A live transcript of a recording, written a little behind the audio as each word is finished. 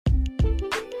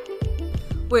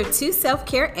We're two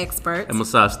self-care experts, a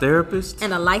massage therapist,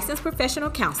 and a licensed professional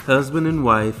counselor, husband and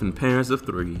wife and parents of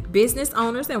 3, business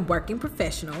owners and working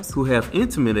professionals who have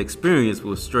intimate experience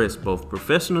with stress both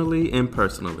professionally and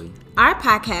personally. Our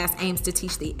podcast aims to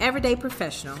teach the everyday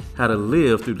professional how to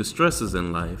live through the stresses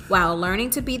in life while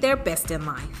learning to be their best in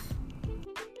life.